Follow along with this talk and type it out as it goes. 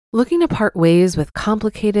Looking to part ways with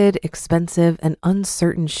complicated, expensive, and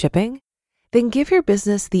uncertain shipping? Then give your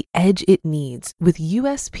business the edge it needs with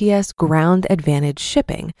USPS Ground Advantage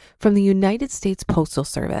shipping from the United States Postal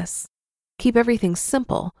Service. Keep everything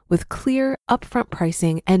simple with clear, upfront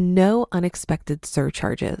pricing and no unexpected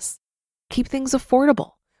surcharges. Keep things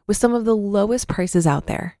affordable with some of the lowest prices out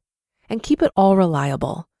there. And keep it all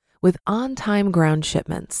reliable with on-time ground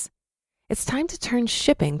shipments. It's time to turn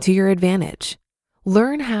shipping to your advantage.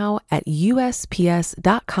 Learn how at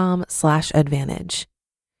USPS.com/advantage.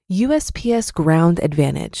 USPS Ground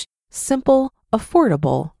Advantage. Simple,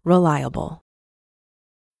 affordable, reliable.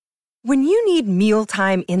 When you need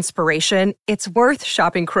mealtime inspiration, it's worth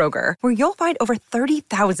shopping Kroger, where you'll find over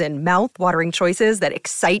 30,000 mouth-watering choices that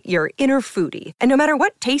excite your inner foodie. And no matter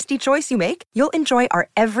what tasty choice you make, you'll enjoy our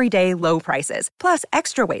everyday low prices, plus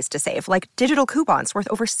extra ways to save, like digital coupons worth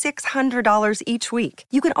over $600 each week.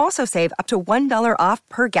 You can also save up to $1 off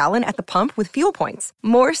per gallon at the pump with fuel points.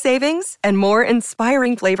 More savings and more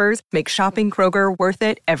inspiring flavors make shopping Kroger worth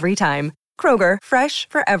it every time. Kroger, fresh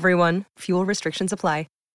for everyone. Fuel restrictions apply.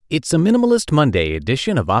 It's a Minimalist Monday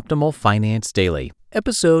edition of Optimal Finance Daily,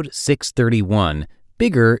 episode 631,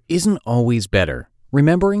 Bigger Isn't Always Better,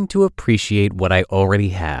 Remembering to Appreciate What I Already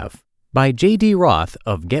Have, by J.D. Roth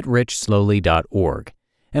of GetRichSlowly.org.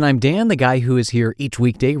 And I'm Dan, the guy who is here each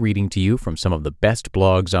weekday reading to you from some of the best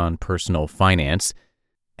blogs on personal finance.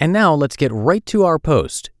 And now let's get right to our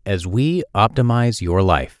post as we optimize your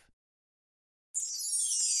life.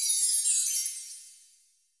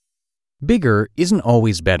 Bigger Isn't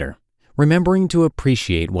Always Better, Remembering to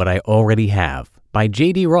Appreciate What I Already Have, by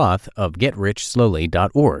J.D. Roth of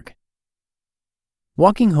GetRichSlowly.org.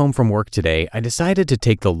 Walking home from work today, I decided to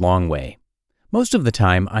take the long way. Most of the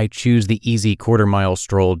time, I choose the easy quarter-mile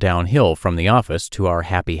stroll downhill from the office to our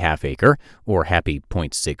happy half-acre, or happy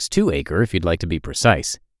 .62 acre if you'd like to be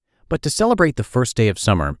precise. But to celebrate the first day of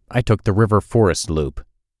summer, I took the River Forest Loop.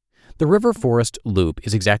 The River Forest Loop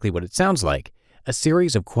is exactly what it sounds like, a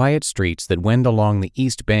series of quiet streets that wend along the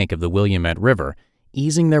east bank of the Willamette River,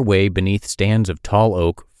 easing their way beneath stands of tall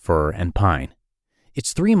oak, fir, and pine.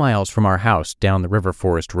 It's 3 miles from our house down the River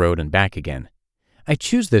Forest Road and back again. I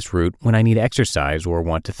choose this route when I need exercise or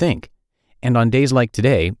want to think, and on days like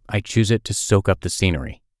today, I choose it to soak up the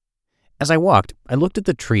scenery. As I walked, I looked at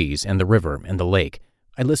the trees and the river and the lake.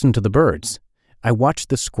 I listened to the birds. I watched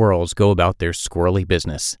the squirrels go about their squirrely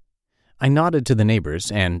business. I nodded to the neighbors,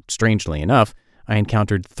 and, strangely enough, I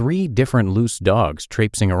encountered 3 different loose dogs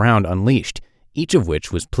traipsing around unleashed, each of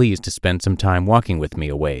which was pleased to spend some time walking with me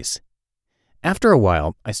a ways. After a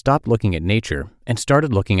while, I stopped looking at nature and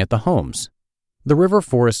started looking at the homes. The River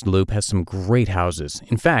Forest Loop has some great houses.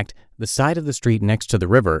 In fact, the side of the street next to the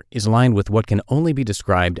river is lined with what can only be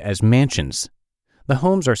described as mansions. The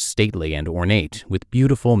homes are stately and ornate, with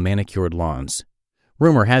beautiful manicured lawns.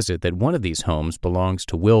 Rumor has it that one of these homes belongs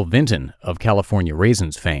to Will Vinton of California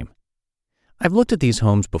Raisins fame. I've looked at these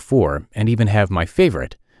homes before and even have my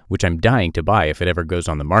favorite, which I'm dying to buy if it ever goes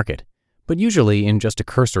on the market, but usually in just a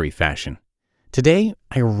cursory fashion. Today,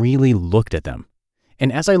 I really looked at them,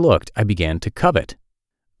 and as I looked, I began to covet.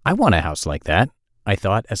 I want a house like that, I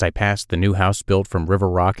thought as I passed the new house built from river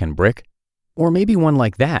rock and brick. Or maybe one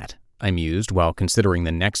like that, I mused while considering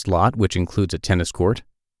the next lot, which includes a tennis court.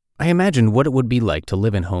 I imagined what it would be like to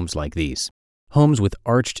live in homes like these. Homes with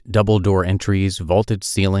arched double-door entries, vaulted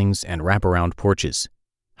ceilings, and wraparound porches.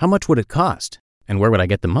 How much would it cost? And where would I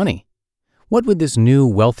get the money? What would this new,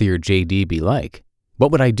 wealthier JD be like? What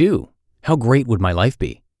would I do? How great would my life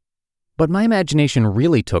be? But my imagination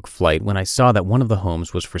really took flight when I saw that one of the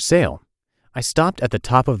homes was for sale. I stopped at the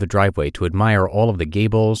top of the driveway to admire all of the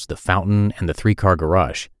gables, the fountain, and the 3-car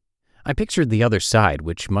garage. I pictured the other side,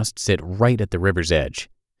 which must sit right at the river's edge.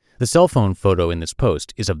 The cell phone photo in this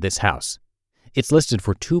post is of this house. It's listed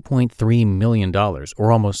for $2.3 million, or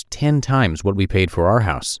almost 10 times what we paid for our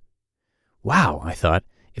house. Wow, I thought,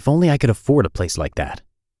 if only I could afford a place like that.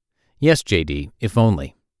 Yes, JD, if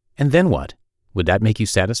only. And then what? Would that make you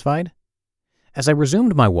satisfied? As I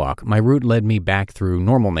resumed my walk, my route led me back through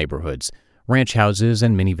normal neighborhoods, ranch houses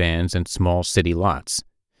and minivans and small city lots.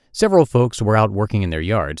 Several folks were out working in their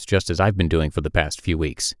yards, just as I've been doing for the past few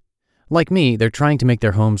weeks. Like me, they're trying to make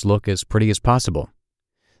their homes look as pretty as possible.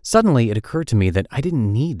 Suddenly, it occurred to me that I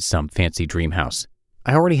didn't need some fancy dream house.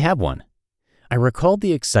 I already have one. I recalled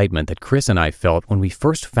the excitement that Chris and I felt when we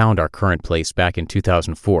first found our current place back in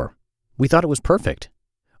 2004. We thought it was perfect.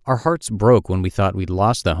 Our hearts broke when we thought we'd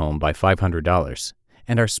lost the home by $500,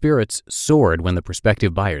 and our spirits soared when the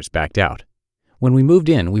prospective buyers backed out. When we moved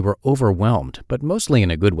in, we were overwhelmed, but mostly in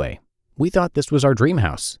a good way. We thought this was our dream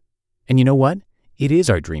house. And you know what? It is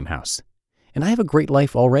our dream house. and I have a great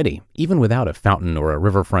life already, even without a fountain or a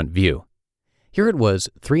riverfront view. Here it was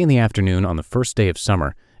 3 in the afternoon on the first day of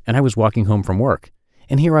summer, and I was walking home from work.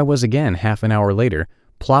 And here I was again half an hour later,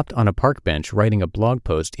 plopped on a park bench writing a blog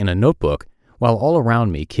post in a notebook, while all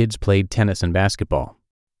around me kids played tennis and basketball.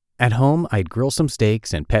 At home, I'd grill some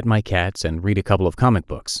steaks and pet my cats and read a couple of comic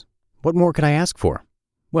books. What more could I ask for?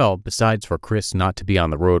 Well, besides for Chris not to be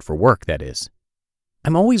on the road for work, that is.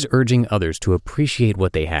 I'm always urging others to appreciate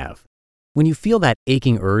what they have. When you feel that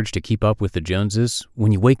aching urge to keep up with the Joneses,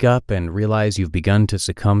 when you wake up and realize you've begun to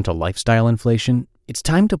succumb to lifestyle inflation, it's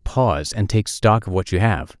time to pause and take stock of what you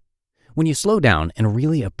have. When you slow down and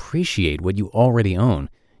really appreciate what you already own,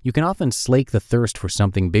 you can often slake the thirst for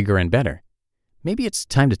something bigger and better. Maybe it's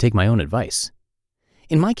time to take my own advice.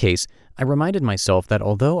 In my case, I reminded myself that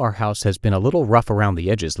although our house has been a little rough around the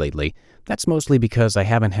edges lately, that's mostly because I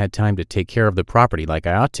haven't had time to take care of the property like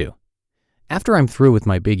I ought to. After I'm through with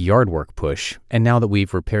my big yard work push, and now that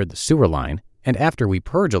we've repaired the sewer line, and after we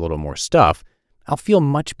purge a little more stuff, I'll feel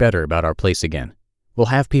much better about our place again. We'll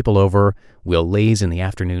have people over, we'll laze in the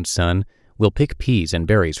afternoon sun, we'll pick peas and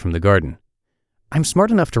berries from the garden. I'm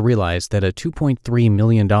smart enough to realize that a $2.3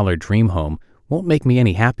 million dream home won't make me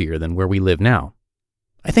any happier than where we live now.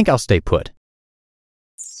 I think I'll stay put.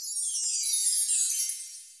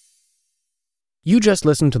 You just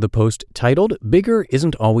listened to the post titled "Bigger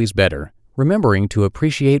Isn't Always Better, Remembering to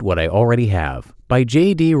Appreciate What I Already Have" by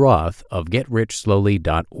J.D. Roth of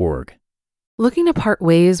GetRichSlowly.org. Looking to part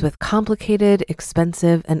ways with complicated,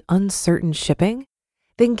 expensive, and uncertain shipping?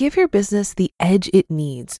 Then give your business the edge it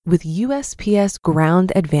needs with USPS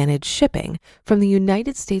Ground Advantage shipping from the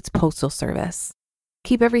United States Postal Service.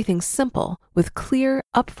 Keep everything simple with clear,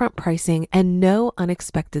 upfront pricing and no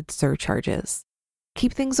unexpected surcharges.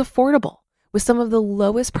 Keep things affordable with some of the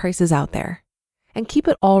lowest prices out there. And keep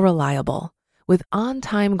it all reliable with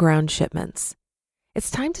on-time ground shipments.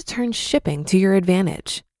 It's time to turn shipping to your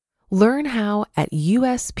advantage. Learn how at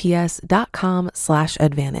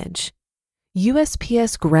USPS.com/advantage.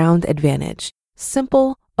 USPS Ground Advantage.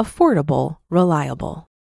 Simple, affordable, reliable.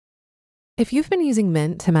 If you've been using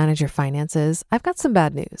Mint to manage your finances, I've got some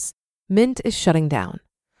bad news. Mint is shutting down.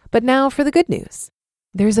 But now for the good news.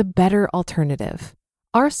 There's a better alternative.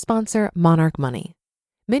 Our sponsor, Monarch Money.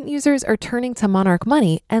 Mint users are turning to Monarch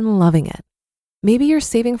Money and loving it. Maybe you're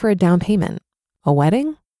saving for a down payment, a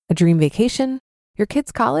wedding, a dream vacation, your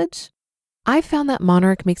kids' college. I've found that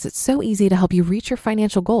Monarch makes it so easy to help you reach your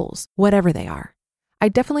financial goals, whatever they are. I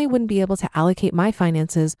definitely wouldn't be able to allocate my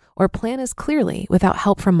finances or plan as clearly without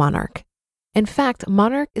help from Monarch. In fact,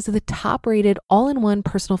 Monarch is the top-rated all-in-one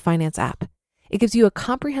personal finance app. It gives you a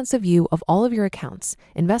comprehensive view of all of your accounts,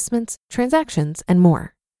 investments, transactions, and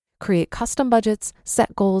more. Create custom budgets,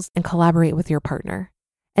 set goals, and collaborate with your partner.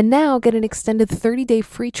 And now get an extended 30-day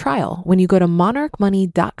free trial when you go to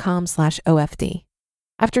monarchmoney.com/OFD.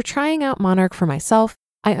 After trying out Monarch for myself,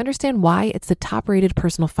 I understand why it's the top-rated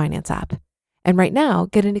personal finance app. And right now,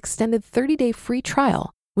 get an extended 30-day free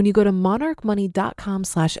trial when you go to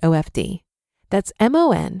monarchmoney.com/OFD. That's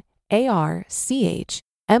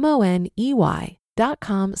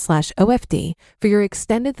monarchmoney.com/OFD for your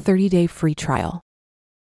extended 30-day free trial.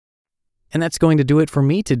 And that's going to do it for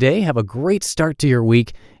me today. Have a great start to your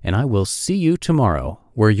week, and I will see you tomorrow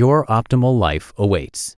where your optimal life awaits.